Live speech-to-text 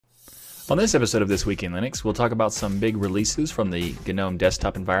On this episode of This Week in Linux, we'll talk about some big releases from the GNOME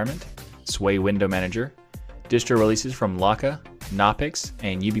desktop environment, Sway window manager, distro releases from Lakka, KNOPPIX,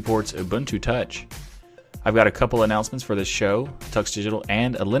 and UBports Ubuntu Touch. I've got a couple announcements for this show, TuxDigital,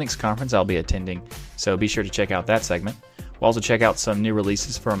 and a Linux conference I'll be attending, so be sure to check out that segment. We'll also check out some new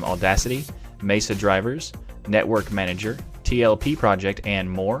releases from Audacity, Mesa drivers, Network Manager, TLP project,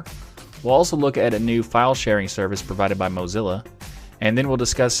 and more. We'll also look at a new file sharing service provided by Mozilla, and then we'll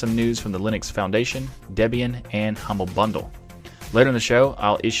discuss some news from the Linux Foundation, Debian, and Humble Bundle. Later in the show,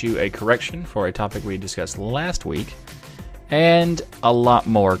 I'll issue a correction for a topic we discussed last week, and a lot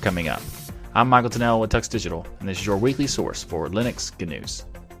more coming up. I'm Michael Tennell with TuxDigital, and this is your weekly source for Linux good news.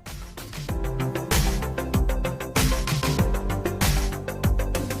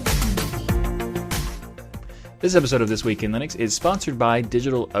 This episode of This Week in Linux is sponsored by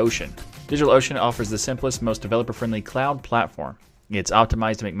DigitalOcean. DigitalOcean offers the simplest, most developer-friendly cloud platform. It's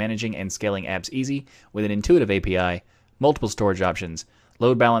optimized to make managing and scaling apps easy with an intuitive API, multiple storage options,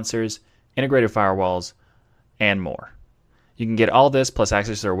 load balancers, integrated firewalls, and more. You can get all this plus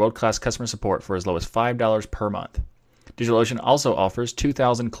access to their world-class customer support for as low as $5 per month. DigitalOcean also offers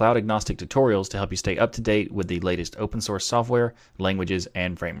 2,000 cloud-agnostic tutorials to help you stay up to date with the latest open-source software, languages,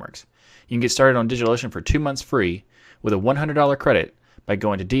 and frameworks. You can get started on DigitalOcean for 2 months free with a $100 credit by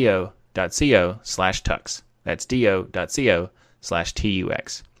going to do.co/tux. That's do.co/tux.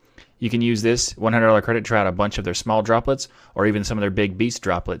 You can use this $100 credit to try out a bunch of their small droplets or even some of their big beast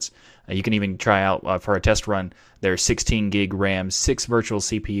droplets. You can even try out for a test run their 16 gig RAM, 6 virtual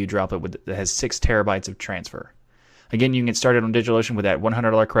CPU droplet that has 6 terabytes of transfer. Again, you can get started on DigitalOcean with that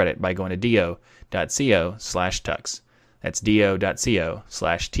 $100 credit by going to do.co/tux. That's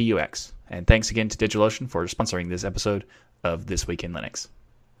do.co/tux. And thanks again to DigitalOcean for sponsoring this episode of This Week in Linux.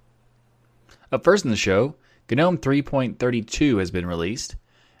 Up first in the show, GNOME 3.32 has been released,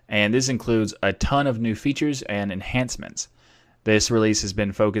 and this includes a ton of new features and enhancements. This release has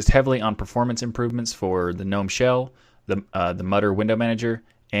been focused heavily on performance improvements for the GNOME shell, the Mutter window manager,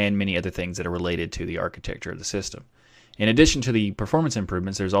 and many other things that are related to the architecture of the system. In addition to the performance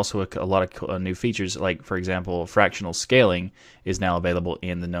improvements, there's also a lot of new features, like, for example, fractional scaling is now available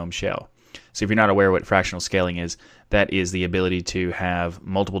in the GNOME shell. So if you're not aware what fractional scaling is, that is the ability to have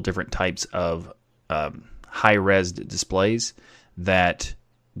multiple different types of high-res displays that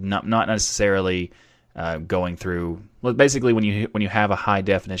not necessarily going through. Well, basically, when you have a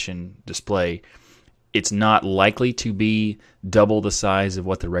high-definition display, it's not likely to be double the size of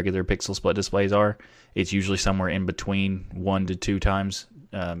what the regular pixel split displays are. It's usually somewhere in between 1 to 2 times.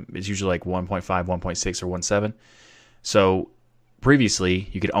 It's usually like 1.5, 1.6, or 1.7. So previously,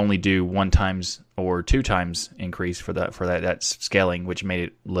 you could only do 1 times or 2 times increase for that scaling, which made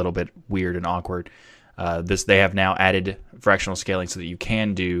it a little bit weird and awkward. They have now added fractional scaling so that you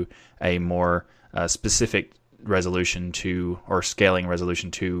can do a more specific resolution or scaling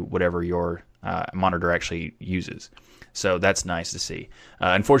resolution to whatever your monitor actually uses. So that's nice to see.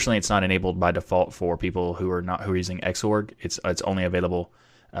 Unfortunately, it's not enabled by default for people who are using Xorg. It's only available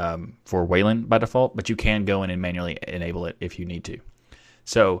for Wayland by default, but you can go in and manually enable it if you need to.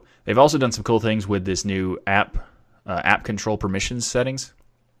 So they've also done some cool things with this new app control permissions settings.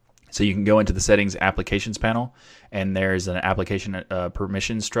 So you can go into the settings applications panel, and there's an application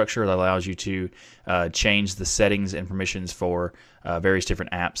permission structure that allows you to change the settings and permissions for various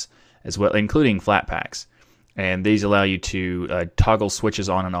different apps, as well, including Flatpaks. And these allow you to toggle switches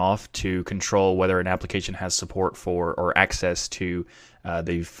on and off to control whether an application has support for or access to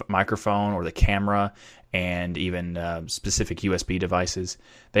the microphone or the camera, and even specific USB devices.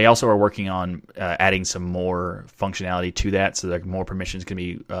 They also are working on adding some more functionality to that, so that more permissions can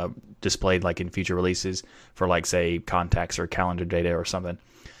be displayed, like in future releases for, like, say, contacts or calendar data or something.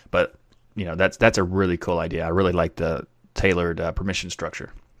 But that's a really cool idea. I really like the tailored permission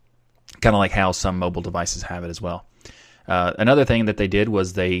structure, kind of like how some mobile devices have it as well. Another thing that they did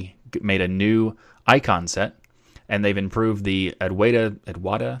was they made a new icon set, and they've improved the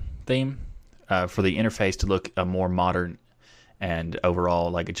Adwada theme for the interface to look more modern and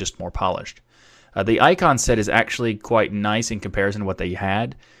overall like it's just more polished. The icon set is actually quite nice in comparison to what they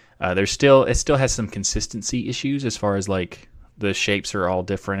had. It still has some consistency issues as far as, like, the shapes are all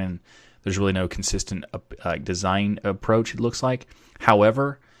different and there's really no consistent design approach, it looks like.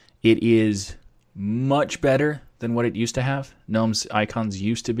 However, it is much better than what it used to have. GNOME's icons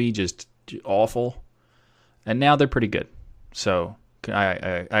used to be just awful, and now they're pretty good. So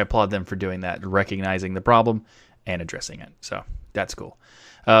I applaud them for doing that, recognizing the problem and addressing it. So that's cool.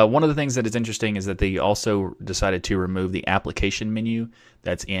 One of the things that is interesting is that they also decided to remove the application menu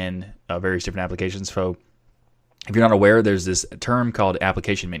that's in various different applications. So If you're not aware, there's this term called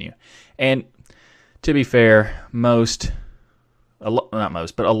application menu. And to be fair, a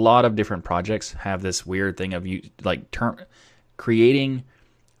lot of different projects have this weird thing of creating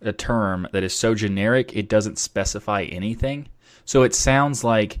a term that is so generic it doesn't specify anything. So it sounds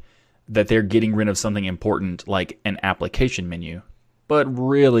like that they're getting rid of something important like an application menu. But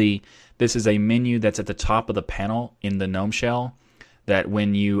really, this is a menu that's at the top of the panel in the GNOME shell that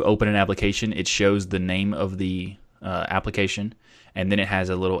when you open an application, it shows the name of the application, and then it has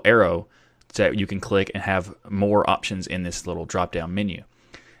a little arrow that you can click and have more options in this little drop-down menu.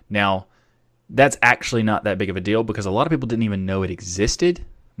 Now, that's actually not that big of a deal because a lot of people didn't even know it existed,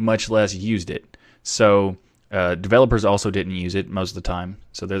 much less used it. So developers also didn't use it most of the time.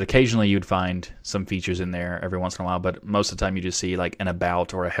 So there's occasionally you'd find some features in there every once in a while, but most of the time you just see like an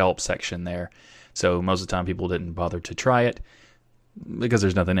about or a help section there. So most of the time people didn't bother to try it because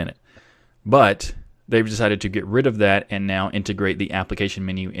there's nothing in it. But they've decided to get rid of that and now integrate the application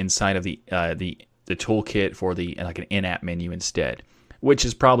menu inside of the toolkit for like an in-app menu instead, which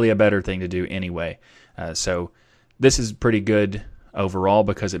is probably a better thing to do anyway. So this is pretty good overall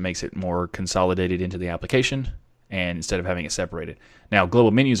because it makes it more consolidated into the application and instead of having it separated. Now,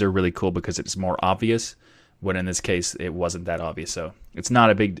 global menus are really cool because it's more obvious, when in this case it wasn't that obvious. So it's not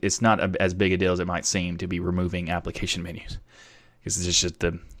as big a deal as it might seem to be removing application menus, because it's just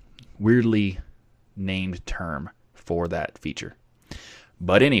a weirdly named term for that feature.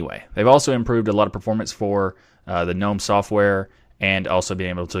 But anyway, they've also improved a lot of performance for the GNOME software, and also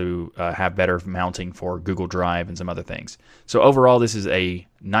being able to have better mounting for Google Drive and some other things. So overall, this is a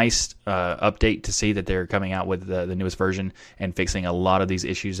nice update to see that they're coming out with the newest version and fixing a lot of these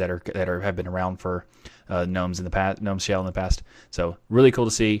issues that have been around for GNOME shell in the past. So really cool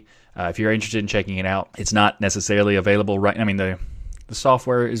to see. If you're interested in checking it out, it's not necessarily available right. I mean, the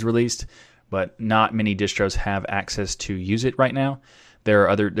software is released, but not many distros have access to use it right now. There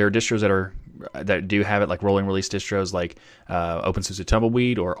are distros that do have it, like rolling release distros like OpenSUSE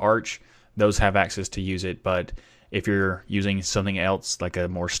Tumbleweed or Arch. Those have access to use it, but if you're using something else like a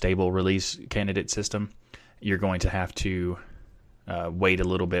more stable release candidate system, you're going to have to wait a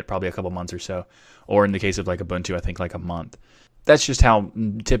little bit, probably a couple months or so, or in the case of like Ubuntu, I think like a month. That's just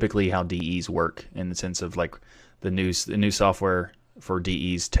typically how DEs work, in the sense of like the new software for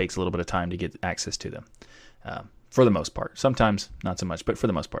DEs takes a little bit of time to get access to them. For the most part. Sometimes not so much, but for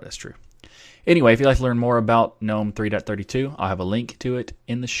the most part, that's true. Anyway, if you'd like to learn more about GNOME 3.32, I'll have a link to it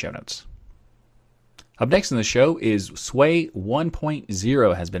in the show notes. Up next in the show is Sway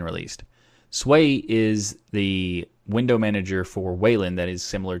 1.0 has been released. Sway is the window manager for Wayland that is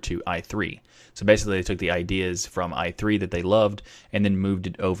similar to i3. So basically they took the ideas from i3 that they loved and then moved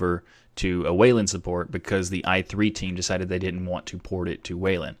it over to a Wayland support because the i3 team decided they didn't want to port it to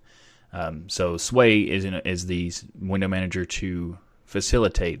Wayland. So Sway is the window manager to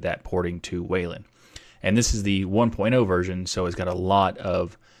facilitate that porting to Wayland. And this is the 1.0 version, so it's got a lot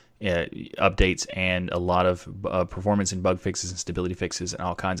of updates and a lot of performance and bug fixes and stability fixes and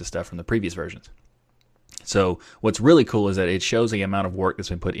all kinds of stuff from the previous versions. So what's really cool is that it shows the amount of work that's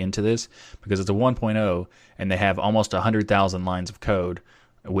been put into this, because it's a 1.0 and they have almost 100,000 lines of code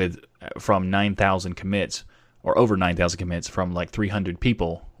from 9,000 commits, or over 9,000 commits from like 300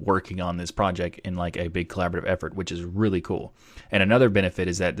 people working on this project in like a big collaborative effort, which is really cool. And another benefit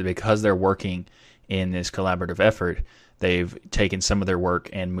is that because they're working in this collaborative effort, they've taken some of their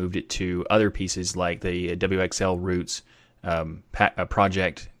work and moved it to other pieces like the WXL roots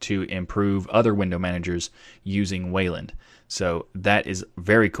project to improve other window managers using Wayland. So that is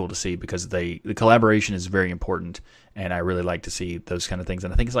very cool to see, because the collaboration is very important, and I really like to see those kind of things.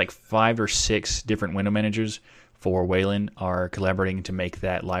 And I think it's like 5 or 6 different window managers for Wayland are collaborating to make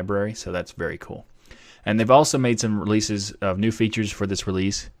that library, so that's very cool. And they've also made some releases of new features for this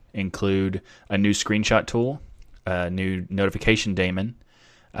release, include a new screenshot tool, a new notification daemon,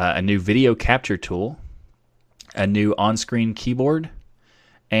 a new video capture tool, a new on-screen keyboard,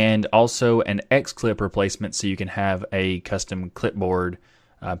 and also an X-Clip replacement so you can have a custom clipboard.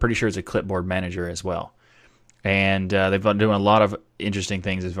 I'm pretty sure it's a clipboard manager as well. And they've been doing a lot of interesting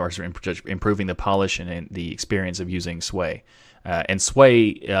things as far as improving the polish and the experience of using Sway. And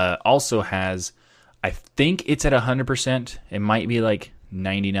Sway also has, I think it's at 100%. It might be like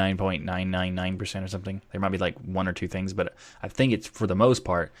 99.999% or something. There might be like 1 or 2 things, but I think it's, for the most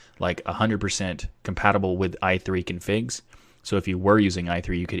part, like 100% compatible with i3 configs. So if you were using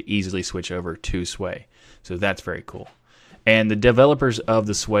i3, you could easily switch over to Sway. So that's very cool. And the developers of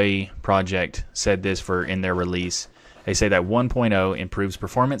the Sway project said this in their release. They say that 1.0 improves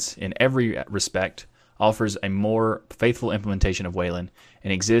performance in every respect, offers a more faithful implementation of Wayland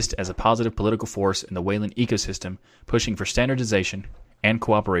and exists as a positive political force in the Wayland ecosystem, pushing for standardization and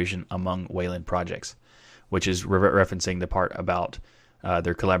cooperation among Wayland projects, which is referencing the part about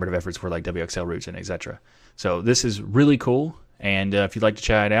their collaborative efforts for like WXL roots and etc. So this is really cool, and if you'd like to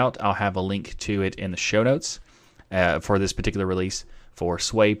check it out, I'll have a link to it in the show notes for this particular release for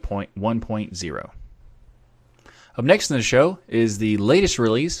Sway 1.0. Up next in the show is the latest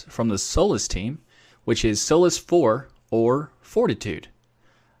release from the Solus team, which is Solus 4 or Fortitude.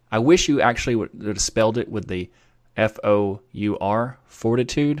 I wish you actually would have spelled it with the F-O-U-R,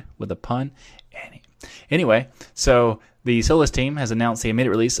 Fortitude, with a pun. Anyway, so the Solus team has announced the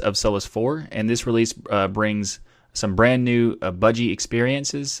immediate release of Solus 4, and this release brings some brand new budgie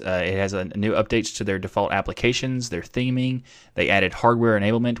experiences. It has new updates to their default applications, their theming. They added hardware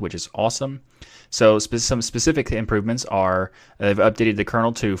enablement, which is awesome. So some specific improvements are they've updated the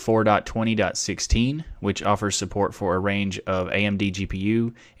kernel to 4.20.16, which offers support for a range of AMD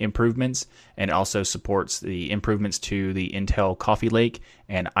GPU improvements, and also supports the improvements to the Intel Coffee Lake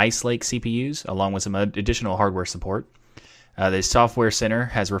and Ice Lake CPUs, along with some additional hardware support. The Software Center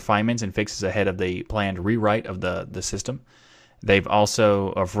has refinements and fixes ahead of the planned rewrite of the system. They've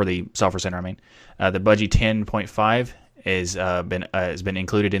also, or for the Software Center, I mean, the Budgie 10.5 has been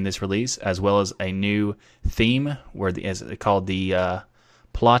included in this release, as well as a new theme called the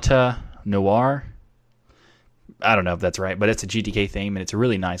Plata Noir. I don't know if that's right, but it's a GTK theme, and it's a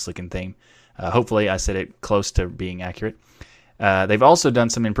really nice looking theme. Hopefully I said it close to being accurate. They've also done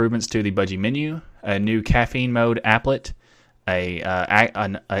some improvements to the Budgie menu, a new caffeine mode applet,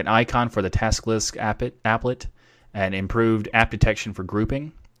 an icon for the task list applet, and improved app detection for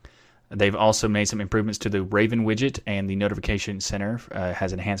grouping. They've also made some improvements to the Raven widget, and the notification center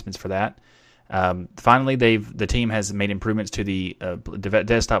has enhancements for that. Finally, the team has made improvements to the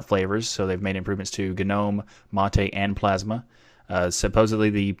desktop flavors, so they've made improvements to GNOME, Mate, and Plasma. Supposedly,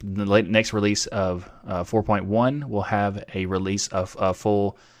 the next release of 4.1 will have a release of a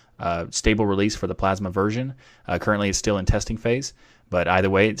full stable release for the Plasma version. Currently, it's still in testing phase, but either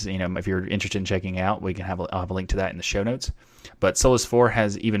way, it's, if you're interested in checking it out, I'll have a link to that in the show notes. But Solus 4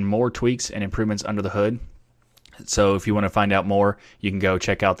 has even more tweaks and improvements under the hood. So if you want to find out more, you can go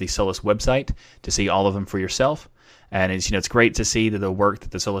check out the Solus website to see all of them for yourself. And it's great to see that the work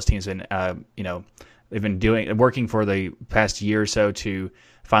that the Solus team's been they've been working for the past year or so to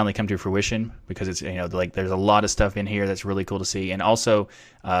finally come to fruition, because it's there's a lot of stuff in here that's really cool to see. And also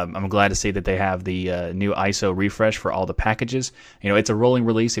I'm glad to see that they have the new ISO refresh for all the packages. It's a rolling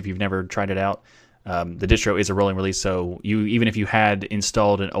release if you've never tried it out. The distro is a rolling release, so even if you had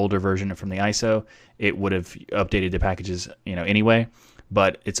installed an older version from the ISO, it would have updated the packages anyway.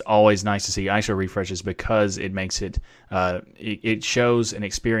 But it's always nice to see ISO refreshes, because it makes it shows an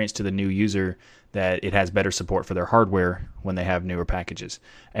experience to the new user that it has better support for their hardware when they have newer packages,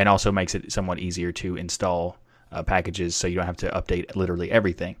 and also makes it somewhat easier to install packages, so you don't have to update literally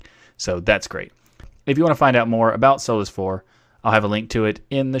everything. So that's great. If you want to find out more about Solus 4, I'll have a link to it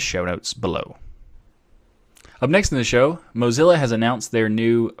in the show notes below. Up next in the show, Mozilla has announced their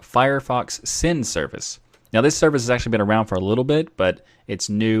new Firefox Send service. Now, this service has actually been around for a little bit, but it's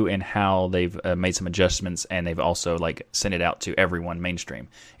new in how they've made some adjustments, and they've also sent it out to everyone mainstream.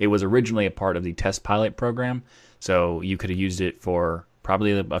 It was originally a part of the test pilot program, so you could have used it for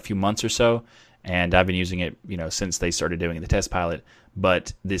probably a few months or so, and I've been using it since they started doing the test pilot.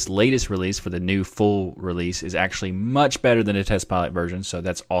 But this latest release for the new full release is actually much better than the test pilot version, so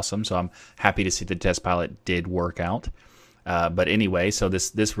that's awesome. So I'm happy to see the test pilot did work out. But anyway, so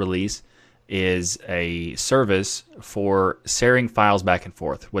this release is a service for sharing files back and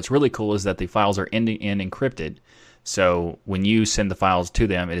forth. What's really cool is that the files are end-to-end encrypted. So when you send the files to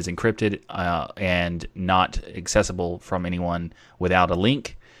them, it is encrypted and not accessible from anyone without a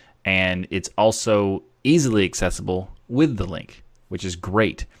link. And it's also easily accessible with the link, which is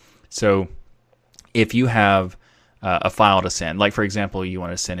great. So if you have a file to send, like for example, you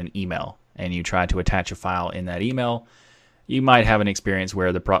want to send an email and you try to attach a file in that email, you might have an experience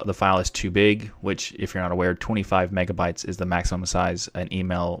where the file is too big, which, if you're not aware, 25 megabytes is the maximum size an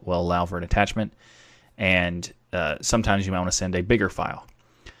email will allow for an attachment. And sometimes you might want to send a bigger file.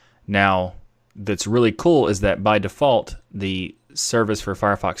 Now, that's really cool is that by default, the service for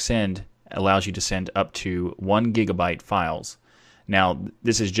Firefox Send allows you to send up to 1 gigabyte files. Now,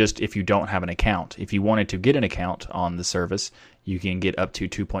 this is just if you don't have an account. If you wanted to get an account on the service, you can get up to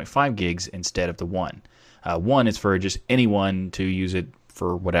 2.5 gigs instead of the 1. 1 is for just anyone to use it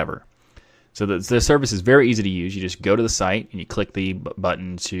for whatever. So the service is very easy to use. You just go to the site and you click the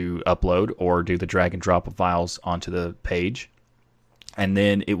button to upload or do the drag and drop of files onto the page. and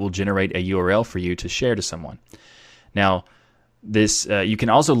then it will generate a URL for you to share to someone. Now, this you can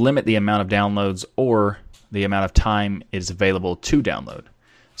also limit the amount of downloads or the amount of time it is available to download.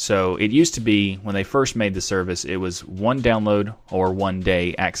 So it used to be, when they first made the service, it was 1 download or 1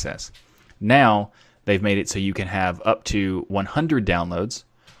 day access. Now they've made it so you can have up to 100 downloads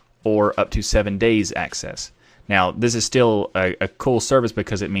or up to 7 days access. Now, this is still a cool service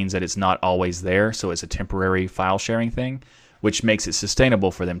because it means that it's not always there, so it's a temporary file sharing thing, which makes it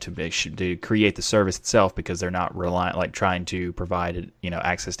sustainable for them to create the service itself, because they're not trying to provide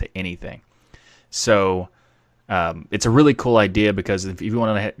access to anything. So it's a really cool idea, because if you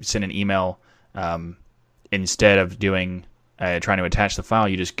want to send an email, instead of trying to attach the file,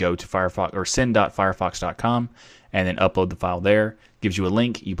 you just go to Firefox or send.firefox.com and then upload the file there. Gives you a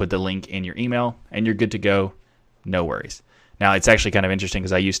link. You put the link in your email and you're good to go. No worries. Now, it's actually kind of interesting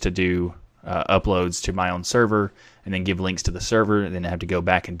because I used to do uploads to my own server and then give links to the server, and then have to go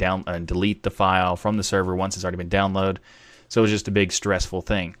back and delete the file from the server once it's already been downloaded. So it was just a big stressful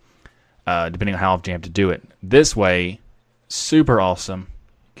thing, depending on how often you have to do it. This way, super awesome,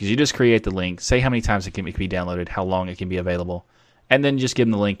 because you just create the link, say how many times it can be downloaded, how long it can be available, and then just give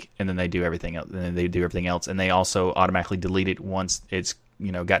them the link, and then they do everything else. And then they do everything else, and they also automatically delete it once it's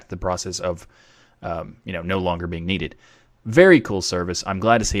got to the process of no longer being needed. Very cool service. I'm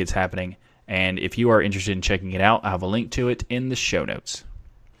glad to see it's happening. And if you are interested in checking it out, I have a link to it in the show notes.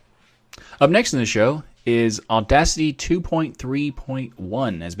 Up next in the show is Audacity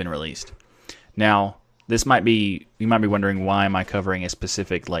 2.3.1 has been released. Now, you might be wondering, why am I covering a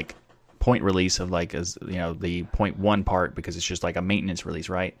specific point release of the 0.1 part, because it's just like a maintenance release,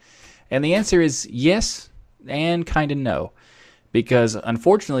 right? And the answer is yes and kind of no, because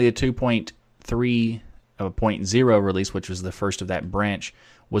unfortunately the 2.3.0 release, which was the first of that branch,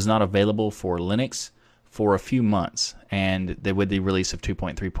 was not available for Linux for a few months, and with the release of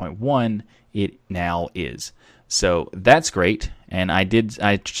 2.3.1, it now is. So that's great, and I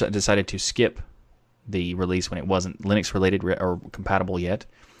decided to skip the release when it wasn't Linux related or compatible yet,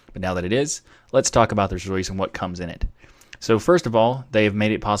 but now that it is, let's talk about this release and what comes in it. So first of all, they have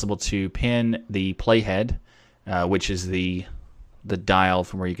made it possible to pin the playhead, which is the dial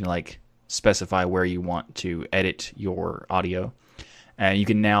from where you can specify where you want to edit your audio. You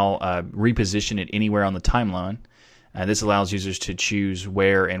can now reposition it anywhere on the timeline. This allows users to choose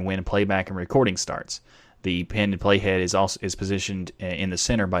where and when playback and recording starts. The pinned playhead is positioned in the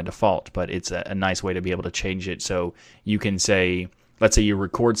center by default, but it's a nice way to be able to change it. So you can say, let's say you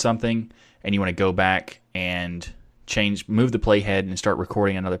record something and you want to go back and move the playhead and start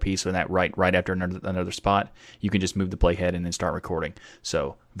recording another piece of that right after another spot. You can just move the playhead and then start recording.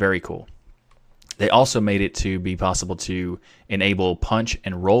 So very cool. They also made it to be possible to enable punch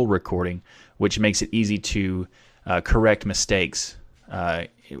and roll recording, which makes it easy to correct mistakes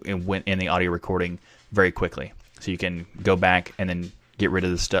in the audio recording very quickly. So you can go back and then get rid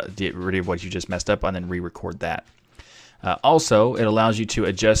of what you just messed up, and then re-record that. Also, it allows you to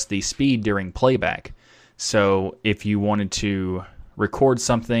adjust the speed during playback. So if you wanted to record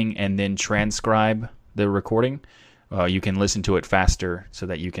something and then transcribe the recording, you can listen to it faster so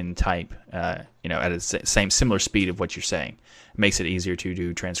that you can type, at a similar speed of what you're saying. It makes it easier to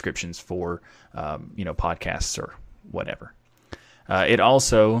do transcriptions for, podcasts or whatever. It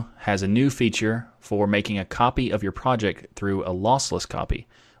also has a new feature for making a copy of your project through a lossless copy,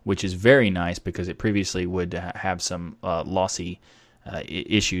 which is very nice because it previously would have some lossy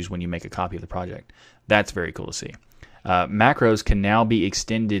issues when you make a copy of the project. That's very cool to see. Macros can now be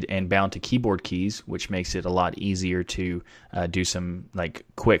extended and bound to keyboard keys, which makes it a lot easier to do some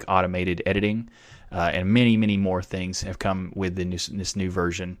quick automated editing. And many, many more things have come with this new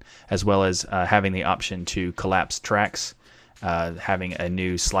version, as well as having the option to collapse tracks, having a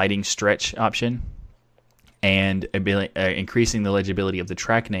new sliding stretch option, and increasing the legibility of the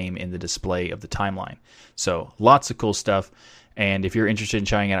track name in the display of the timeline. So lots of cool stuff. And if you're interested in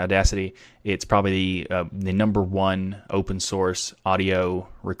trying out Audacity, it's probably the number one open source audio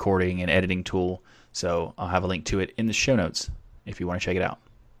recording and editing tool. So I'll have a link to it in the show notes if you want to check it out.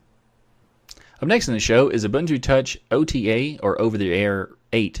 Up next in the show is Ubuntu Touch OTA, or Over the Air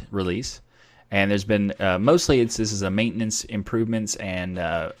 8 release. And there's been mostly this is a maintenance improvements and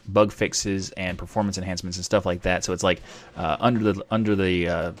bug fixes and performance enhancements and stuff like that. So it's under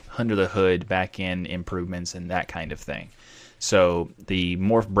the hood back end improvements and that kind of thing. So the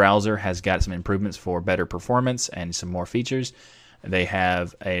Morph browser has got some improvements for better performance and some more features. They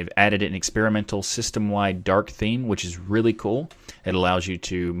have added an experimental system-wide dark theme, which is really cool. It allows you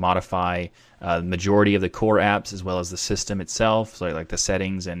to modify the majority of the core apps as well as the system itself, so like the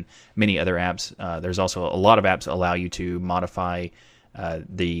settings and many other apps. There's also a lot of apps that allow you to modify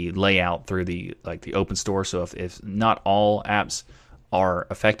the layout through the open store. So if not all apps are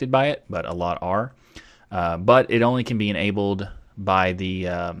affected by it, but a lot are. But it only can be enabled by the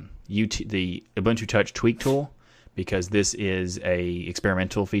Ubuntu Touch tweak tool, because this is a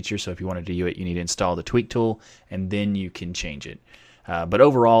experimental feature. So if you wanted to do it, you need to install the tweak tool, and then you can change it. But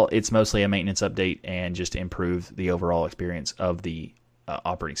overall, it's mostly a maintenance update and just to improve the overall experience of the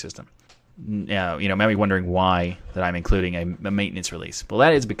operating system. Now, maybe wondering why that I'm including a maintenance release. Well,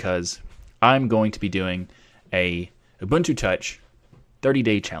 that is because I'm going to be doing a Ubuntu Touch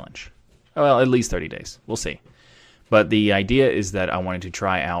 30-day challenge. Well, at least 30 days. We'll see. But the idea is that I wanted to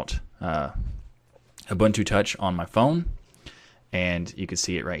try out Ubuntu Touch on my phone. And you can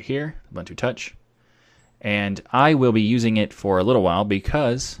see it right here, Ubuntu Touch. And I will be using it for a little while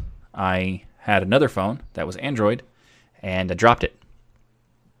because I had another phone that was Android and I dropped it.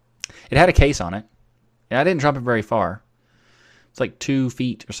 It had a case on it, and I didn't drop it very far. It's like 2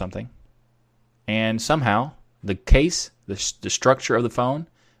 feet or something. And somehow, the case, the structure of the phone,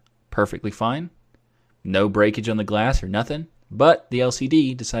 perfectly fine. No breakage on the glass or nothing. But the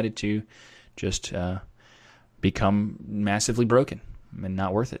LCD decided to just become massively broken and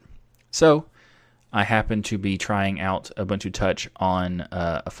not worth it. So, I happened to be trying out Ubuntu Touch on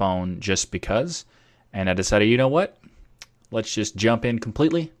a phone just because. And I decided, you know what? Let's just jump in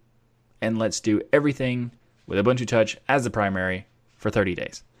completely. And let's do everything with Ubuntu Touch as the primary for 30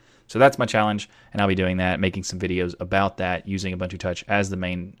 days. So that's my challenge, and I'll be doing that, making some videos about that, using Ubuntu Touch as the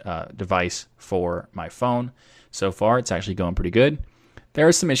main device for my phone. So far, it's actually going pretty good. There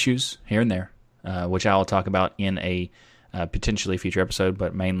are some issues here and there, which I will talk about in a potentially future episode,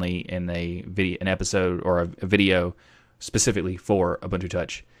 but mainly in an episode or a video specifically for Ubuntu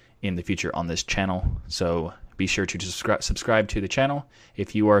Touch in the future on this channel. So be sure to subscribe to the channel.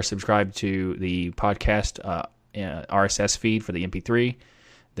 If you are subscribed to the podcast RSS feed for the MP3,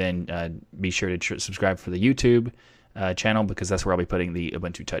 then be sure to subscribe for the YouTube channel, because that's where I'll be putting the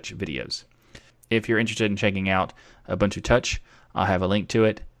Ubuntu Touch videos. If you're interested in checking out Ubuntu Touch, I'll have a link to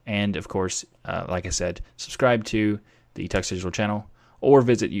it. And of course, like I said, subscribe to the TuxDigital channel or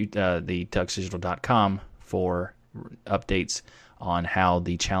visit the TuxDigital.com for updates on how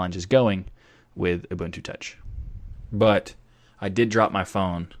the challenge is going with Ubuntu Touch. But I did drop my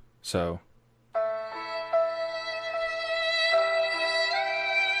phone, so...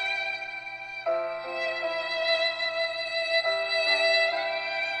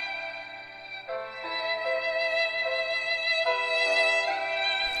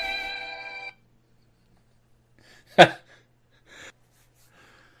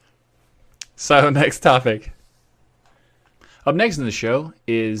 So, next topic. Up next in the show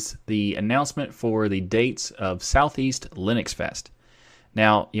is the announcement for the dates of Southeast Linux Fest.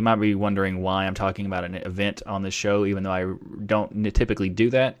 Now, you might be wondering why I'm talking about an event on this show, even though I don't typically do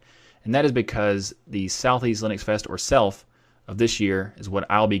that. And that is because the Southeast Linux Fest, or SELF, of this year is what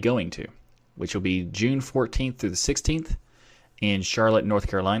I'll be going to, which will be June 14th through the 16th in Charlotte, North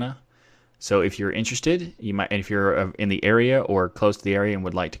Carolina. So if you're interested, you might, and if you're in the area or close to the area and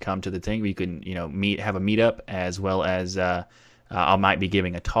would like to come to the thing, you can, have a meetup, as well as I might be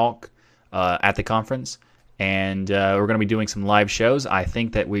giving a talk at the conference, and we're going to be doing some live shows. I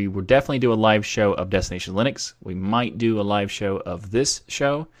think that we will definitely do a live show of Destination Linux. We might do a live show of This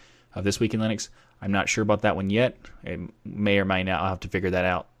Week in Linux. I'm not sure about that one yet. It may or may not. I'll have to figure that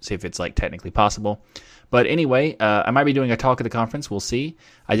out, see if it's technically possible. But anyway, I might be doing a talk at the conference. We'll see.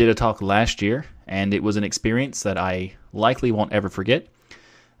 I did a talk last year, and it was an experience that I likely won't ever forget.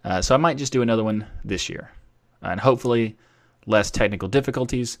 So I might just do another one this year, and hopefully less technical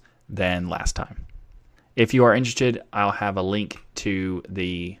difficulties than last time. If you are interested, I'll have a link to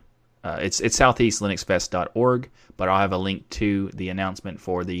the it's southeastlinuxfest.org, but I'll have a link to the announcement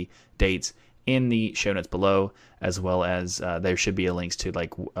for the dates in the show notes below, as well as there should be a links to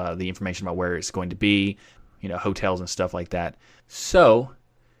the information about where it's going to be, hotels and stuff like that. So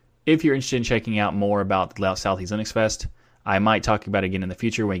if you're interested in checking out more about the Southeast Linux Fest, I might talk about it again in the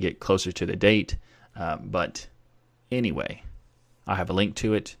future when we get closer to the date. But anyway, I have a link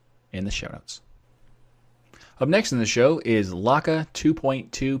to it in the show notes. Up next in the show is Lakka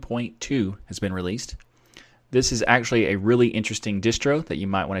 2.2.2 has been released. This is actually a really interesting distro that you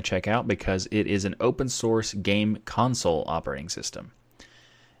might want to check out because it is an open source game console operating system.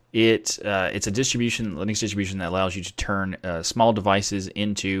 It's a Linux distribution that allows you to turn small devices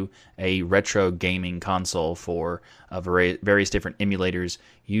into a retro gaming console for various different emulators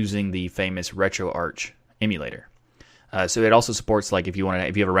using the famous RetroArch emulator. So it also supports, if you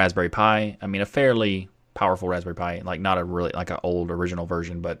have a Raspberry Pi, a fairly powerful Raspberry Pi, like not a really like an old original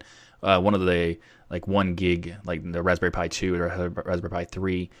version, but one of the like 1 gig, like the Raspberry Pi 2 or Raspberry Pi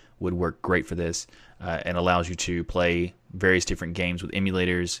 3 would work great for this, and allows you to play various different games with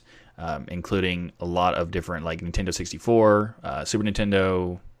emulators, including a lot of different like Nintendo 64, Super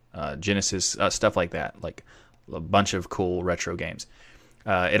Nintendo, Genesis, stuff like that, like a bunch of cool retro games.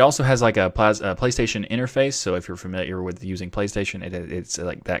 It also has like a PlayStation interface, so if you're familiar with using PlayStation, it's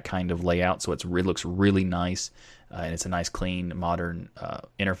like that kind of layout, so it looks really nice, and it's a nice, clean, modern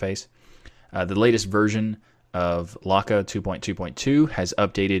interface. The latest version of Lakka 2.2.2 has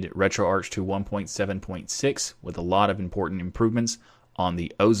updated RetroArch to 1.7.6 with a lot of important improvements on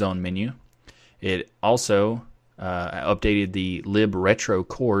the Ozone menu. It also updated the libretro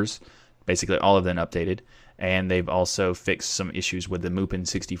cores, basically all of them updated, and they've also fixed some issues with the Mupen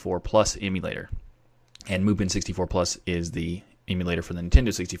 64 Plus emulator. And Mupen 64 Plus is the emulator for the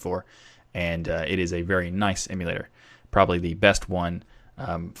Nintendo 64, and it is a very nice emulator. Probably the best one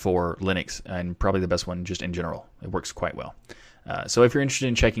for Linux, and probably the best one just in general. It works quite well. So if you're interested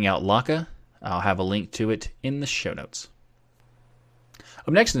in checking out Lakka, I'll have a link to it in the show notes.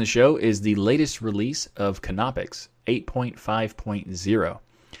 Up next in the show is the latest release of KNOPPIX 8.5.0.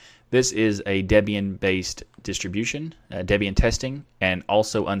 This is a Debian-based distribution. Debian testing and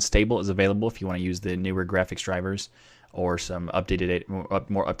also unstable is available if you want to use the newer graphics drivers or some updated,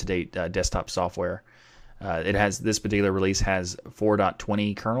 more up-to-date desktop software. This particular release has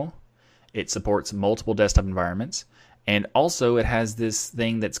 4.20 kernel. It supports multiple desktop environments, and also it has this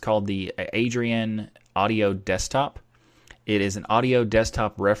thing that's called the Adrian Audio Desktop. It is an audio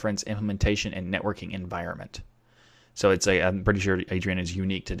desktop reference implementation and networking environment. So I'm pretty sure Adrian is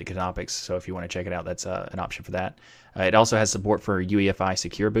unique to the KNOPPIX, so if you want to check it out, that's an option for that. It also has support for UEFI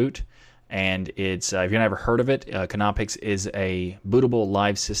Secure Boot, and it's if you've never heard of it, KNOPPIX is a bootable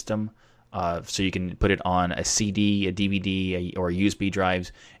live system, so you can put it on a CD, a DVD, or USB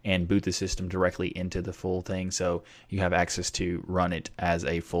drives and boot the system directly into the full thing, so you have access to run it as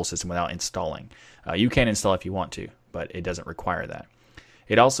a full system without installing. You can install if you want to, but it doesn't require that.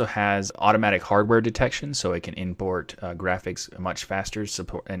 It also has automatic hardware detection, so it can import graphics much faster,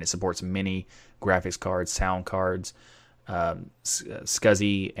 and it supports many graphics cards, sound cards,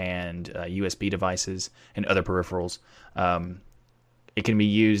 SCSI, and USB devices, and other peripherals. It can be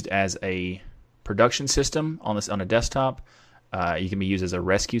used as a production system on a desktop. You can be used as a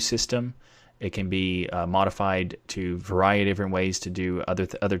rescue system. It can be modified to a variety of different ways to do other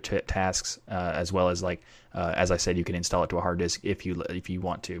tasks, as well as as I said, you can install it to a hard disk if you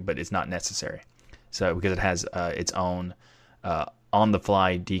want to, but it's not necessary. So because it has its own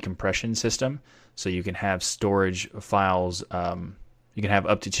on-the-fly decompression system, so you can have storage files. You can have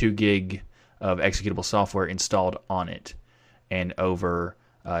up to 2 gig of executable software installed on it, and over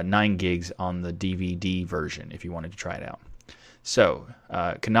 9 gigs on the DVD version if you wanted to try it out. So,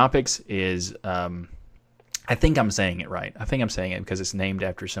 KNOPPIX is, I think I'm saying it right. I think I'm saying it because it's named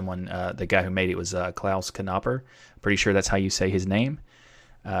after someone, the guy who made it was Klaus Knopper. Pretty sure that's how you say his name.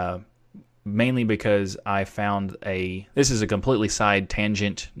 Mainly because I found this is a completely side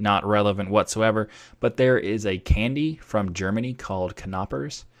tangent, not relevant whatsoever, but there is a candy from Germany called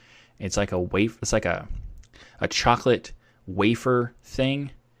Knoppers. It's like a wafer, it's like a chocolate wafer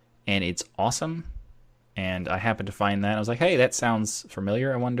thing, and it's awesome. And I happened to find that. I was like, hey, that sounds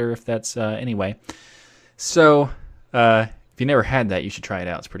familiar. I wonder if that's anyway. So if you never had that, you should try it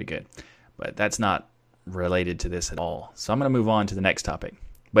out. It's pretty good. But that's not related to this at all. So I'm going to move on to the next topic.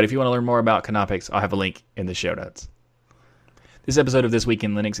 But if you want to learn more about KNOPPIX, I'll have a link in the show notes. This episode of This Week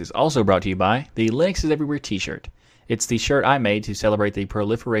in Linux is also brought to you by the Linux is Everywhere t-shirt. It's the shirt I made to celebrate the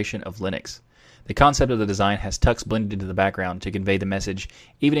proliferation of Linux. The concept of the design has Tux blended into the background to convey the message,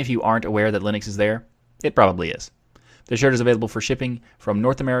 even if you aren't aware that Linux is there. It probably is. The shirt is available for shipping from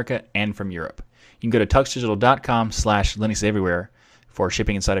North America and from Europe. You can go to tuxdigital.com/Linux Everywhere for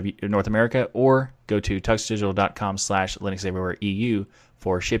shipping inside of North America, or go to tuxdigital.com/Linux Everywhere EU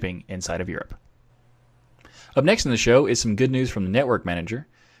for shipping inside of Europe. Up next in the show is some good news from the Network Manager.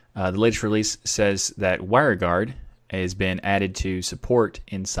 The latest release says that WireGuard has been added to support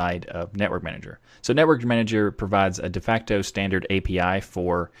inside of Network Manager. So Network Manager provides a de facto standard API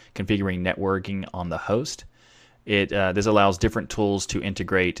for configuring networking on the host. This allows different tools to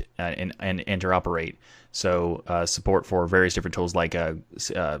integrate and interoperate. So support for various different tools like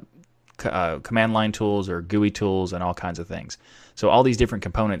command line tools or GUI tools and all kinds of things. So all these different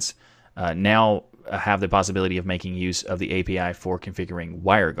components now have the possibility of making use of the API for configuring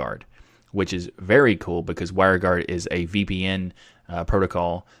WireGuard. which is very cool because WireGuard is a VPN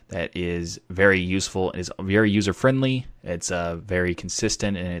protocol that is very useful and is very user-friendly. It's very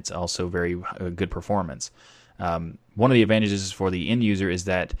consistent, and it's also very good performance. One of the advantages for the end user is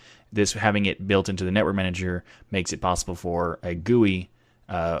that this having it built into the network manager makes it possible for a GUI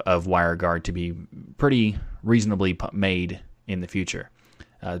of WireGuard to be pretty reasonably made in the future,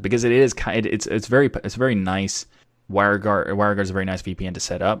 because it's very nice. WireGuard is a very nice VPN to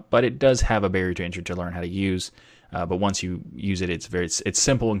set up, but it does have a barrier to entry to learn how to use. But once you use it, it's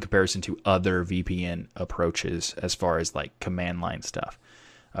simple in comparison to other VPN approaches as far as like command line stuff.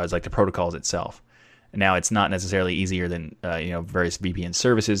 It's like the protocols itself. Now, it's not necessarily easier than various VPN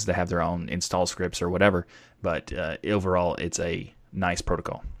services that have their own install scripts or whatever, but overall, it's a nice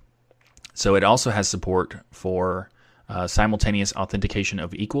protocol. So it also has support for simultaneous authentication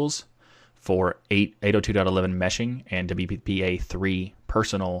of equals, for 802.11 meshing, and WPA3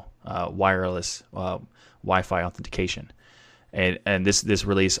 personal wireless Wi-Fi authentication. And this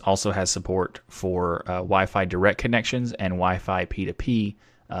release also has support for Wi-Fi direct connections and Wi-Fi P2P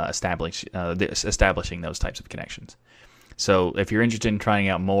establishing those types of connections. So if you're interested in trying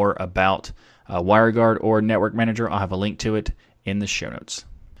out more about WireGuard or Network Manager, I'll have a link to it in the show notes.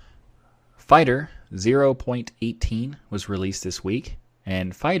 Fighter 0.18 was released this week,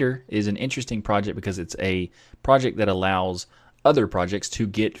 and Fighter is an interesting project because it's a project that allows other projects to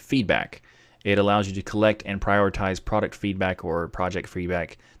get feedback. It allows you to collect and prioritize product feedback or project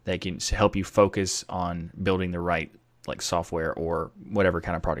feedback that can help you focus on building the right software or whatever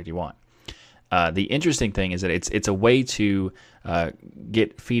kind of product you want. The interesting thing is that it's a way to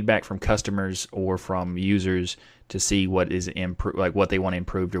get feedback from customers or from users to see what is what they want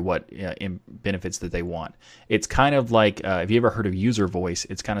improved or what benefits that they want. It's kind of like have you ever heard of user voice?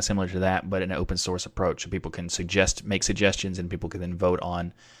 It's kind of similar to that, but an open source approach. So people can make suggestions, and people can then vote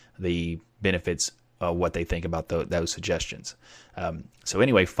on the benefits of what they think about those suggestions. So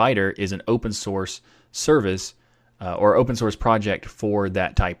anyway, Fighter is an open source service or open source project for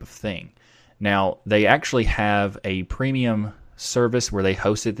that type of thing. Now, they actually have a premium service where they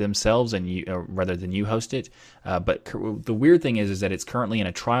host it themselves, and rather than you host it. But the weird thing is that it's currently in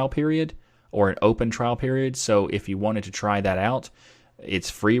a trial period or an open trial period. So if you wanted to try that out, it's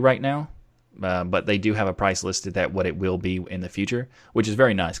free right now. But they do have a price listed that what it will be in the future, which is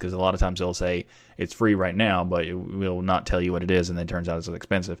very nice because a lot of times they'll say it's free right now, but it will not tell you what it is, and then it turns out it's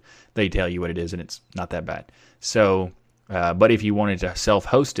expensive. They tell you what it is, and it's not that bad. So, but if you wanted to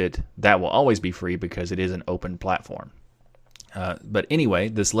self-host it, that will always be free because it is an open platform. But anyway,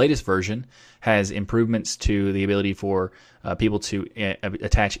 this latest version has improvements to the ability for people to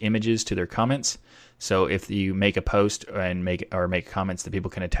attach images to their comments. So if you make a post and make comments, that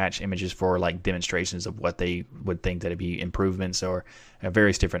people can attach images for like demonstrations of what they would think that it'd be improvements or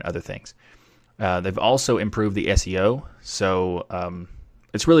various different other things. They've also improved the SEO. So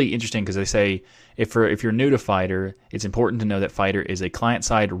it's really interesting because they say if you're new to Fighter, it's important to know that Fighter is a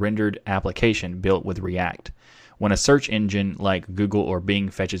client-side rendered application built with React. When a search engine like Google or Bing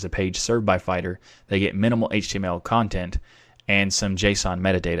fetches a page served by Fighter, they get minimal HTML content and some JSON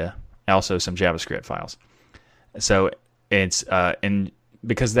metadata, also some JavaScript files. So it's and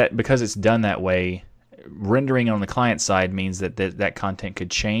because it's done that way, rendering on the client side means that content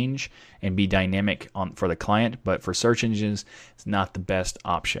could change and be dynamic for the client, but for search engines, it's not the best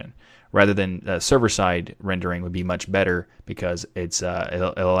option. Rather than server side rendering would be much better because it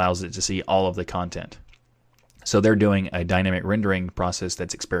allows it to see all of the content. So they're doing a dynamic rendering process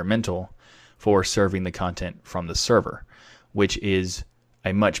that's experimental for serving the content from the server, which is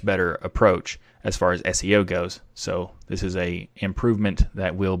a much better approach as far as SEO goes. So this is a improvement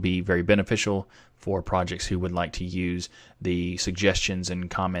that will be very beneficial for projects who would like to use the suggestions and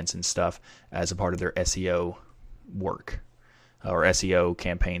comments and stuff as a part of their SEO work or SEO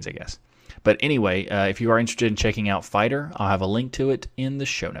campaigns, I guess. But anyway, if you are interested in checking out Fighter, I'll have a link to it in the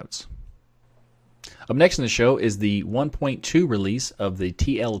show notes. Up next in the show is the 1.2 release of the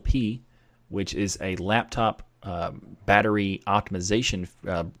TLP, which is a laptop battery optimization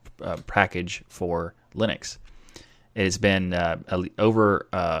package for Linux. It has been over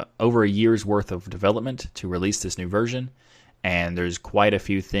a year's worth of development to release this new version, and there's quite a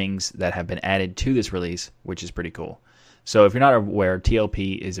few things that have been added to this release, which is pretty cool. So if you're not aware,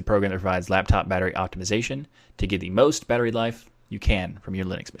 TLP is a program that provides laptop battery optimization to get the most battery life you can from your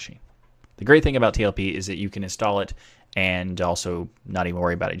Linux machine. The great thing about TLP is that you can install it and also not even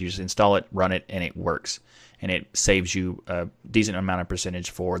worry about it. You just install it, run it, and it works. And it saves you a decent amount of percentage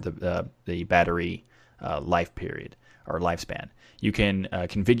for the battery life period or lifespan. You can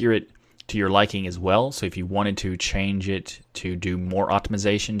configure it to your liking as well. So if you wanted to change it to do more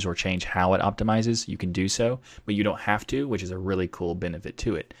optimizations or change how it optimizes, you can do so, but you don't have to, which is a really cool benefit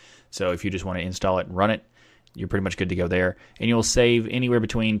to it. So if you just want to install it and run it, you're pretty much good to go there. And you'll save anywhere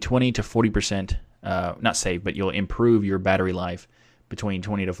between 20 to 40%, not save, but you'll improve your battery life between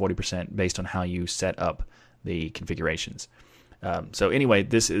 20 to 40% based on how you set up the configurations. So anyway,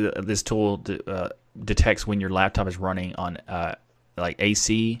 this tool detects when your laptop is running on like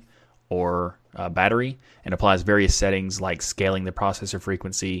AC or battery, and applies various settings like scaling the processor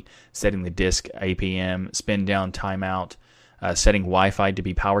frequency, setting the disk APM, spin down timeout, setting Wi-Fi to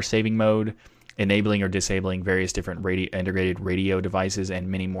be power saving mode, enabling or disabling various different integrated radio devices, and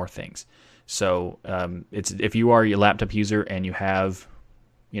many more things. So if you are a laptop user and you have,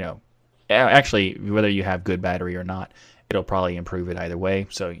 actually whether you have good battery or not, it'll probably improve it either way.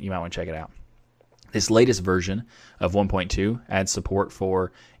 So you might want to check it out. This latest version of 1.2 adds support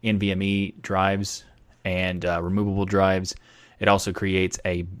for NVMe drives and removable drives. It also creates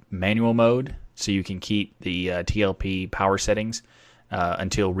a manual mode, so you can keep the TLP power settings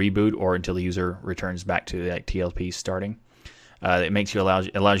until reboot or until the user returns back to that TLP starting. It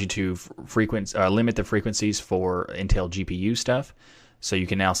allows you to limit the frequencies for Intel GPU stuff. So you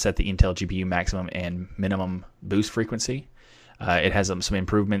can now set the Intel GPU maximum and minimum boost frequency. It has some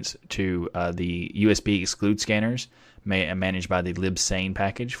improvements to the USB exclude scanners managed by the libsane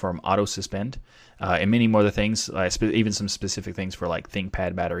package from auto suspend, and many more other things, even some specific things for like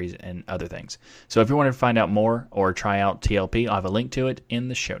ThinkPad batteries and other things. So if you want to find out more or try out TLP, I'll have a link to it in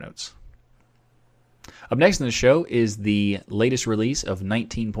the show notes. Up next in the show is the latest release of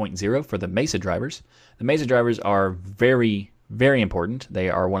 19.0 for the Mesa drivers. The Mesa drivers are very, very important. They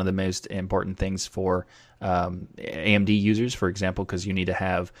are one of the most important things for AMD users, for example, because you need to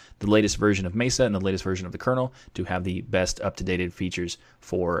have the latest version of Mesa and the latest version of the kernel to have the best up-to-date features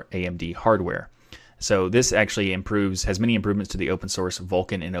for AMD hardware. So this actually has many improvements to the open source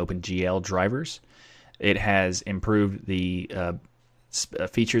Vulkan and OpenGL drivers. It has improved the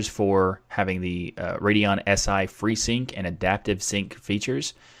features for having the Radeon SI FreeSync and Adaptive Sync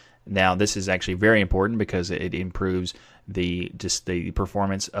features. Now, this is actually very important because it improves the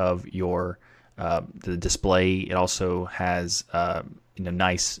performance of your the display. It also has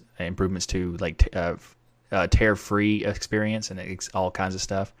nice improvements to like tear-free experience and all kinds of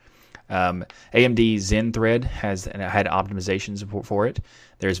stuff. AMD Zen Thread has had optimizations for it.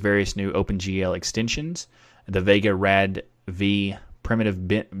 There's various new OpenGL extensions. The Vega Rad V primitive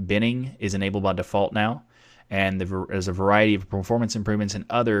binning is enabled by default now, and there's a variety of performance improvements and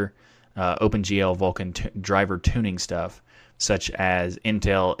other OpenGL Vulkan driver tuning stuff, such as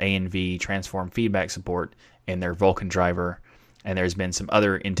Intel ANV transform feedback support in their Vulkan driver, and there's been some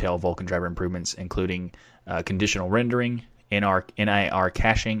other Intel Vulkan driver improvements, including conditional rendering, NIR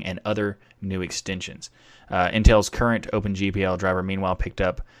caching, and other new extensions. Intel's current OpenGPL driver, meanwhile, picked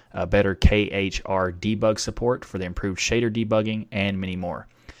up better KHR debug support for the improved shader debugging and many more.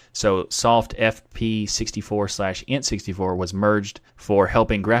 So soft FP64/int64 was merged for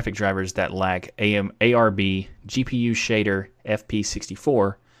helping graphic drivers that lack ARB GPU shader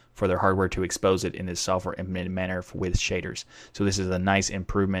FP64 for their hardware to expose it in this software implemented manner with shaders. So this is a nice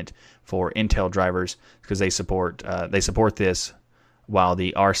improvement for Intel drivers because they support this, while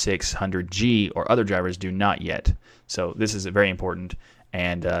the R600G or other drivers do not yet. So this is very important,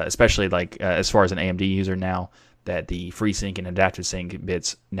 and especially as far as an AMD user now, that the FreeSync and Adaptive Sync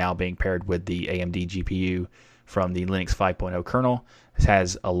bits now being paired with the AMD GPU from the Linux 5.0 kernel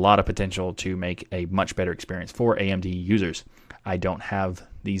has a lot of potential to make a much better experience for AMD users. I don't have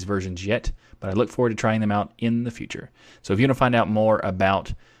these versions yet, but I look forward to trying them out in the future. So if you want to find out more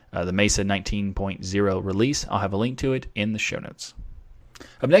about the Mesa 19.0 release, I'll have a link to it in the show notes.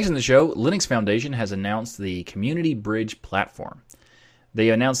 Up next in the show, Linux Foundation has announced the Community Bridge platform.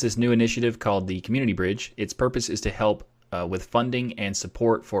 They announced this new initiative called the Community Bridge. Its purpose is to help with funding and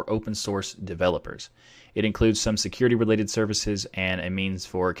support for open source developers. It includes some security-related services and a means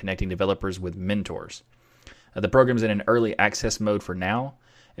for connecting developers with mentors. The program is in an early access mode for now.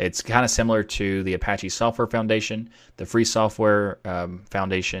 It's kind of similar to the Apache Software Foundation, the Free Software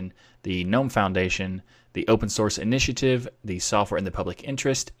Foundation, the GNOME Foundation, the Open Source Initiative, the Software in the Public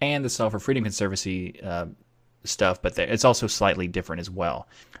Interest, and the Software Freedom Conservancy stuff, but it's also slightly different as well.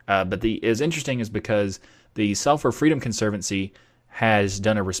 But is interesting is because the Software Freedom Conservancy has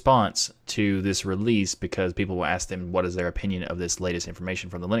done a response to this release because people will ask them what is their opinion of this latest information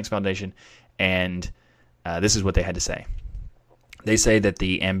from the Linux Foundation, and this is what they had to say. They say that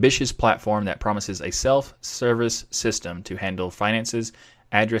the ambitious platform that promises a self-service system to handle finances,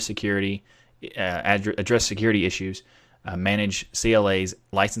 address security issues, manage CLAs,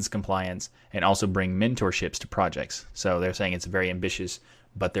 license compliance, and also bring mentorships to projects. So they're saying it's very ambitious,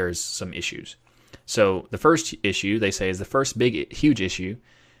 but there's some issues. So the first issue, they say, is the first huge issue,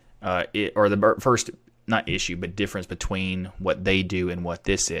 or the first, not issue, but difference between what they do and what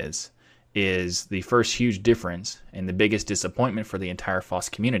this is the first huge difference and the biggest disappointment for the entire FOSS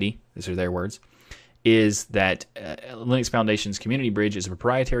community, these are their words, is that Linux Foundation's Community Bridge is a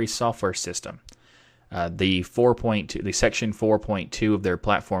proprietary software system. The section 4.2 of their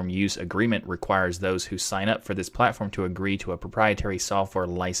platform use agreement requires those who sign up for this platform to agree to a proprietary software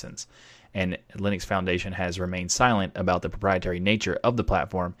license. And Linux Foundation has remained silent about the proprietary nature of the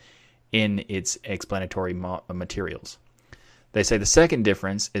platform in its explanatory materials. They say the second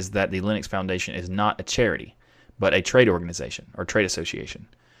difference is that the Linux Foundation is not a charity, but a trade organization or trade association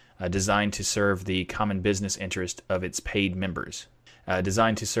designed to serve the common business interest of its paid members.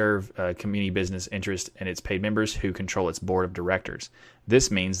 Designed to serve community business interest and its paid members who control its board of directors.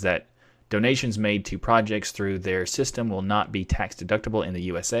 This means that donations made to projects through their system will not be tax deductible in the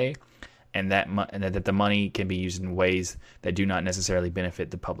USA, and that the money can be used in ways that do not necessarily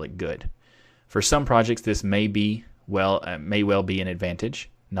benefit the public good. For some projects, this may well be an advantage.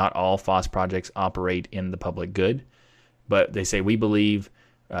 Not all FOSS projects operate in the public good, but they say we believe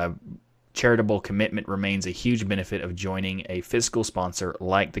charitable commitment remains a huge benefit of joining a fiscal sponsor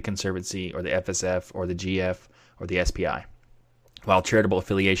like the Conservancy or the FSF or the GF or the SPI. While charitable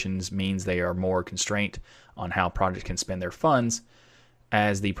affiliations means they are more constrained on how projects can spend their funds,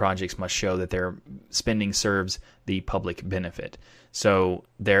 as the projects must show that their spending serves the public benefit. So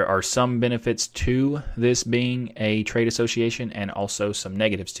there are some benefits to this being a trade association and also some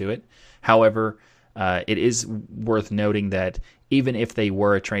negatives to it. However, it is worth noting that even if they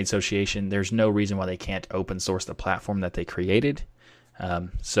were a trade association, there's no reason why they can't open source the platform that they created.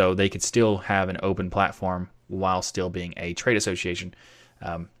 So they could still have an open platform while still being a trade association.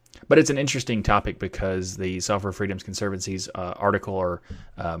 But it's an interesting topic because the Software Freedoms Conservancy's article or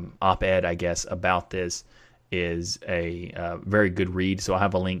op-ed, I guess, about this is a very good read. So I'll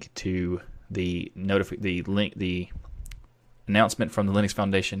have a link to the announcement from the Linux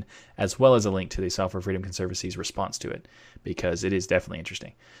Foundation, as well as a link to the Software Freedom Conservancy's response to it, because it is definitely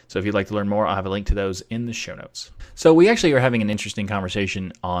interesting. So if you'd like to learn more, I'll have a link to those in the show notes. So we actually are having an interesting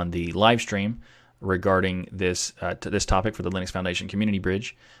conversation on the live stream regarding this topic for the Linux Foundation Community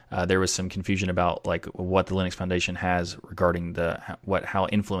Bridge. There was some confusion about like what the Linux Foundation has regarding how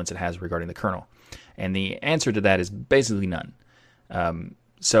influence it has regarding the kernel, and the answer to that is basically none.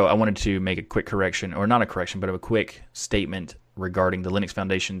 So I wanted to make a quick correction, or not a correction, but a quick statement regarding the Linux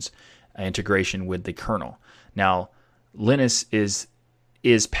Foundation's integration with the kernel. Now, Linus is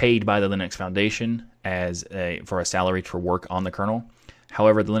paid by the Linux Foundation for a salary for work on the kernel.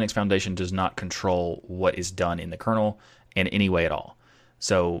 However, the Linux Foundation does not control what is done in the kernel in any way at all.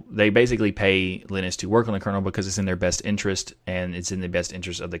 So they basically pay Linus to work on the kernel because it's in their best interest, and it's in the best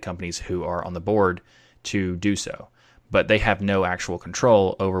interest of the companies who are on the board to do so. But they have no actual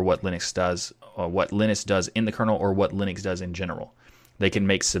control over what Linux does, or what Linux does in the kernel, or what Linux does in general. They can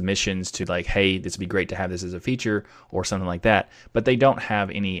make submissions to like, hey, this would be great to have this as a feature or something like that, but they don't have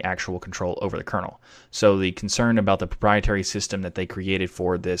any actual control over the kernel. So the concern about the proprietary system that they created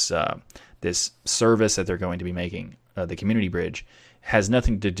for this service that they're going to be making, the Community Bridge, has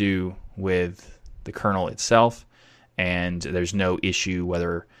nothing to do with the kernel itself, and there's no issue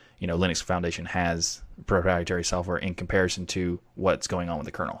whether Linux Foundation has proprietary software in comparison to what's going on with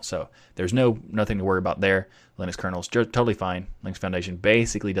the kernel. So there's nothing to worry about there. Linux kernel's totally fine. Linux Foundation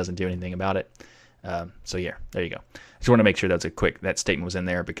basically doesn't do anything about it. So yeah, there you go. I just want to make sure that statement was in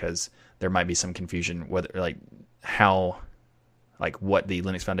there because there might be some confusion whether what the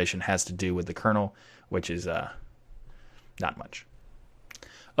Linux Foundation has to do with the kernel, which is not much.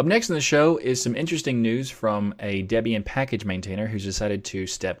 Up next in the show is some interesting news from a Debian package maintainer who's decided to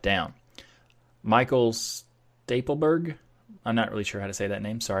step down. Michael Stapleberg, I'm not really sure how to say that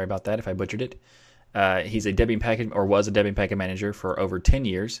name. Sorry about that if I butchered it. He's a Debian package, or was a Debian package manager for over 10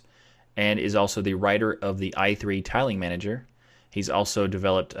 years, and is also the writer of the i3 tiling manager. He's also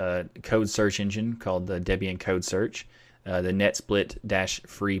developed a code search engine called the Debian Code Search, the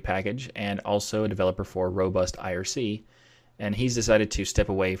netsplit-free package, and also a developer for robust IRC. And he's decided to step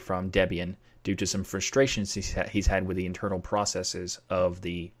away from Debian due to some frustrations he's had with the internal processes of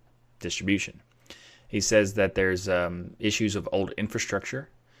the distribution. He says that there's issues of old infrastructure,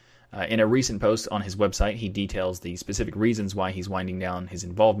 In a recent post on his website, he details the specific reasons why he's winding down his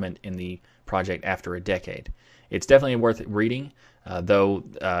involvement in the project after a decade. It's definitely worth reading, though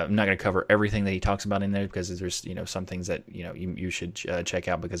I'm not going to cover everything that he talks about in there because there's some things that you should check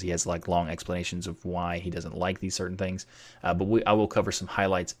out because he has like long explanations of why he doesn't like these certain things. But I will cover some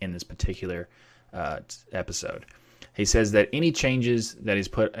highlights in this particular episode. He says that any changes that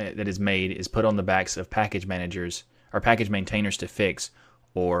is made is put on the backs of package managers or package maintainers to fix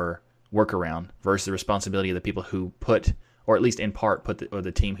or work around versus the responsibility of the people who put, or at least in part or the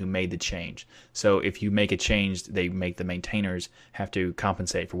team who made the change. So if you make a change, they make the maintainers have to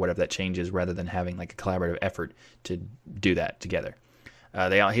compensate for whatever that change is rather than having like a collaborative effort to do that together.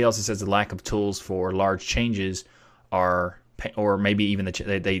 He also says the lack of tools for large changes or maybe even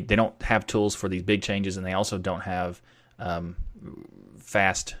they don't have tools for these big changes, and they also don't have have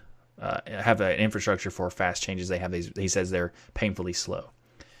an infrastructure for fast changes. They have these. He says they're painfully slow.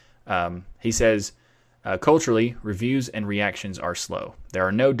 He says culturally, reviews and reactions are slow. There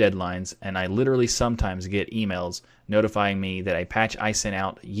are no deadlines, and I literally sometimes get emails notifying me that a patch I sent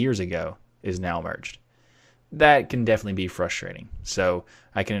out years ago is now merged. That can definitely be frustrating. So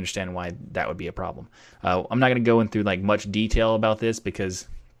I can understand why that would be a problem. I'm not going to go into like much detail about this because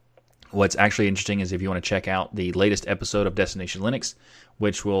what's actually interesting is if you want to check out the latest episode of Destination Linux,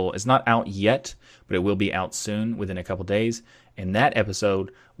 which is not out yet, but it will be out soon within a couple days. In that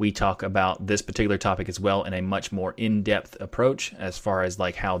episode, we talk about this particular topic as well in a much more in-depth approach as far as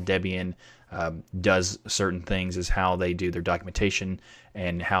like how Debian does certain things, is how they do their documentation,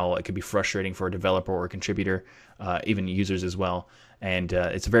 and how it could be frustrating for a developer or a contributor, even users as well. And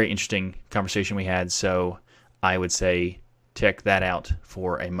it's a very interesting conversation we had, so I would say check that out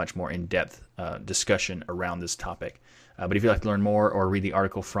for a much more in-depth discussion around this topic. But if you'd like to learn more or read the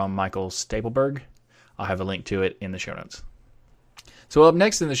article from Michael Stapleberg, I'll have a link to it in the show notes. So up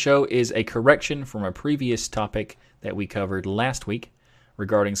next in the show is a correction from a previous topic that we covered last week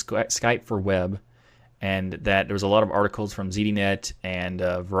regarding Skype for web, and that there was a lot of articles from ZDNet and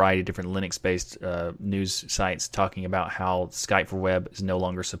a variety of different Linux-based news sites talking about how Skype for web is no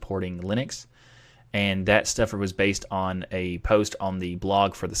longer supporting Linux. And that stuff was based on a post on the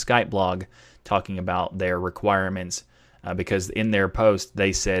blog for the Skype blog talking about their requirements, because in their post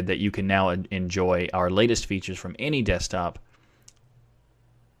they said that you can now enjoy our latest features from any desktop,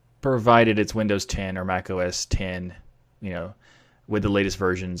 provided it's Windows 10 or Mac OS 10, with the latest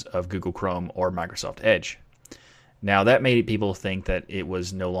versions of Google Chrome or Microsoft Edge. Now that made people think that it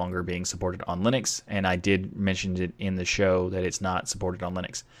was no longer being supported on Linux, and I did mention it in the show that it's not supported on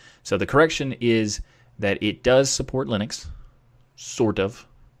Linux. So the correction is that it does support Linux, sort of,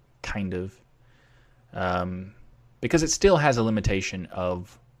 kind of, because it still has a limitation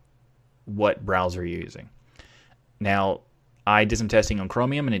of what browser you're using. Now, I did some testing on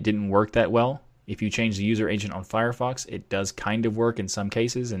Chromium and it didn't work that well. If you change the user agent on Firefox, it does kind of work in some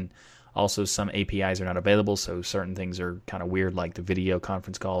cases, and also some APIs are not available, so certain things are kind of weird, like the video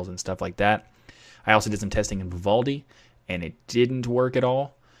conference calls and stuff like that. I also did some testing in Vivaldi, and it didn't work at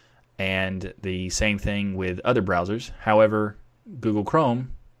all. And the same thing with other browsers. However, Google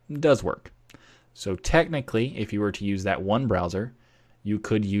Chrome does work. So technically, if you were to use that one browser, you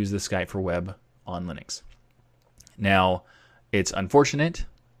could use the Skype for web on Linux. Now, it's unfortunate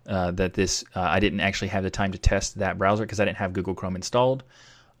that I didn't actually have the time to test that browser because I didn't have Google Chrome installed.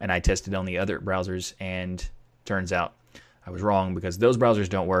 And I tested on the other browsers, and turns out I was wrong because those browsers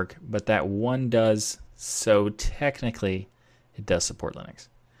don't work, but that one does, so technically it does support Linux.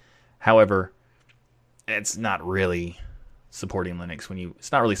 However, it's not really supporting Linux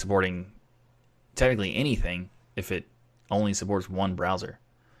it's not really supporting technically anything if it only supports one browser.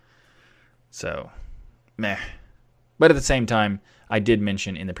 So, meh. But at the same time, I did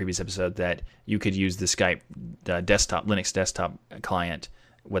mention in the previous episode that you could use the Skype Linux desktop client,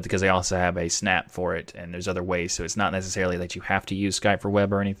 because they also have a snap for it, and there's other ways. So it's not necessarily that you have to use Skype for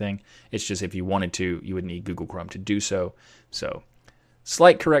web or anything. It's just if you wanted to, you would need Google Chrome to do so. So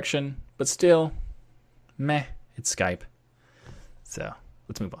slight correction, but still, meh, it's Skype. So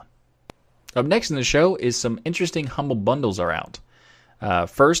let's move on. Up next in the show is some interesting Humble bundles are out.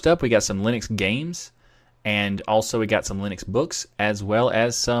 First up, we got some Linux games, and also we got some Linux books, as well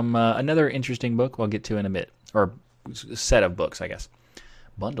as some another interesting book we'll get to in a bit, or set of books, I guess.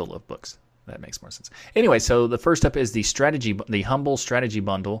 Bundle of books. That makes more sense. Anyway, so the first up is the Humble Strategy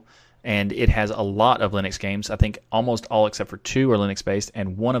Bundle, and it has a lot of Linux games. I think almost all except for 2 are Linux-based,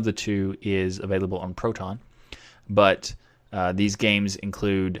 and one of the 2 is available on Proton. But these games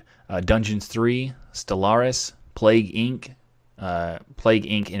include Dungeons 3, Stellaris, Plague Inc.,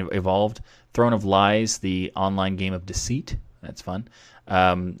 Evolved, Throne of Lies, the online game of deceit. That's fun.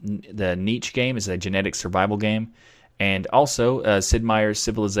 The Niche game is a genetic survival game. And also, Sid Meier's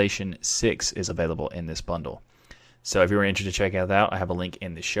Civilization 6 is available in this bundle. So if you're interested to check it out, I have a link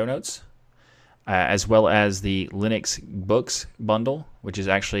in the show notes. As well as the Linux Books bundle, which is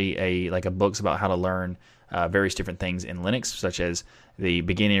actually a books about how to learn various different things in Linux, such as the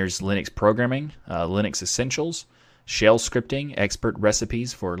Beginner's Linux Programming, Linux Essentials, Shell Scripting, Expert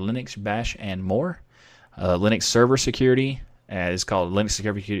Recipes for Linux, Bash, and more. Linux Server Security is called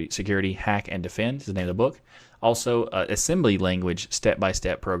Linux Security Hack and Defend is the name of the book. Also, assembly language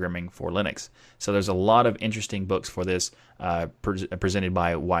step-by-step programming for Linux. So there's a lot of interesting books for this presented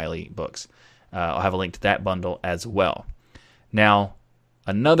by Wiley Books. I'll have a link to that bundle as well. Now,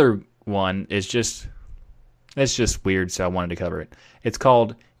 another one is just weird, so I wanted to cover it. It's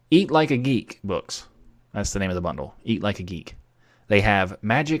called Eat Like a Geek Books. That's the name of the bundle, Eat Like a Geek. They have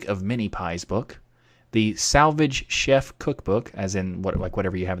Magic of Mini Pies book, the Salvage Chef Cookbook, as in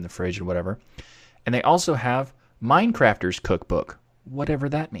whatever you have in the fridge or whatever. And they also have Minecrafter's Cookbook, whatever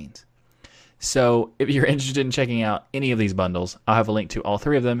that means. So if you're interested in checking out any of these bundles, I'll have a link to all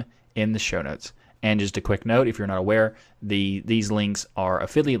three of them in the show notes. And just a quick note, if you're not aware, these links are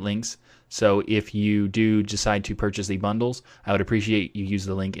affiliate links. So if you do decide to purchase the bundles, I would appreciate you use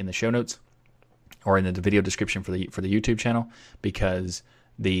the link in the show notes or in the video description for the YouTube channel, because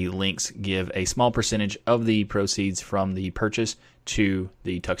the links give a small percentage of the proceeds from the purchase to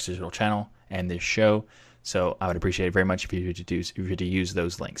the TuxDigital channel and this show. So I would appreciate it very much if you were to use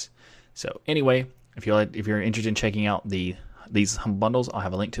those links. So anyway, if you're interested in checking out these bundles, I'll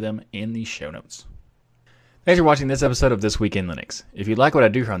have a link to them in the show notes. Thanks for watching this episode of This Week in Linux. If you like what I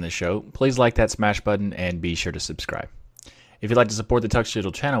do here on this show, please like that smash button and be sure to subscribe. If you'd like to support the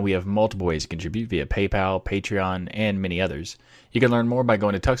TuxDigital channel, we have multiple ways to contribute via PayPal, Patreon, and many others. You can learn more by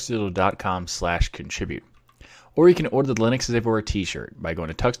going to tuxdigital.com/contribute. Or you can order the Linux is Everywhere t-shirt by going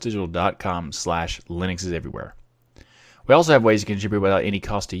to tuxdigital.com/Linux is Everywhere. We also have ways to contribute without any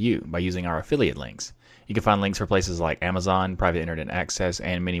cost to you by using our affiliate links. You can find links for places like Amazon, private internet access,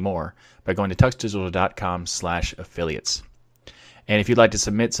 and many more by going to tuxdigital.com/affiliates. And if you'd like to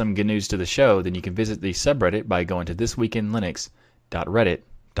submit some good news to the show, then you can visit the subreddit by going to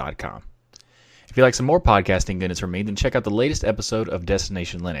thisweekinlinux.reddit.com. If you'd like some more podcasting goodness from me, then check out the latest episode of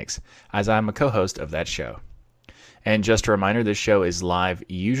Destination Linux, as I'm a co-host of that show. And just a reminder, this show is live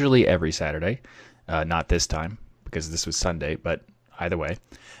usually every Saturday. Not this time, because this was Sunday, but either way.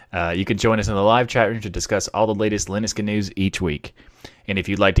 You can join us in the live chat room to discuss all the latest Linux news each week. And if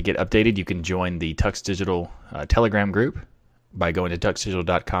you'd like to get updated, you can join the TuxDigital Telegram group by going to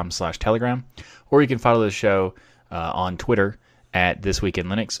tuxdigital.com/telegram, or you can follow the show on Twitter at This Week in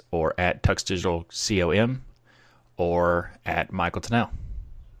Linux, or at TuxDigitalCOM, or at Michael Tennell.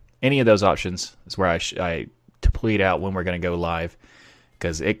 Any of those options is where I tweet out when we're going to go live,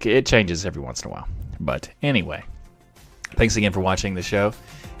 because it changes every once in a while. But anyway, thanks again for watching the show,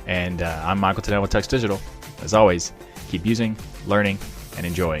 and I'm Michael Tennell with TuxDigital. As always, keep using, learning, and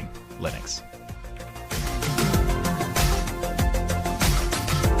enjoying Linux.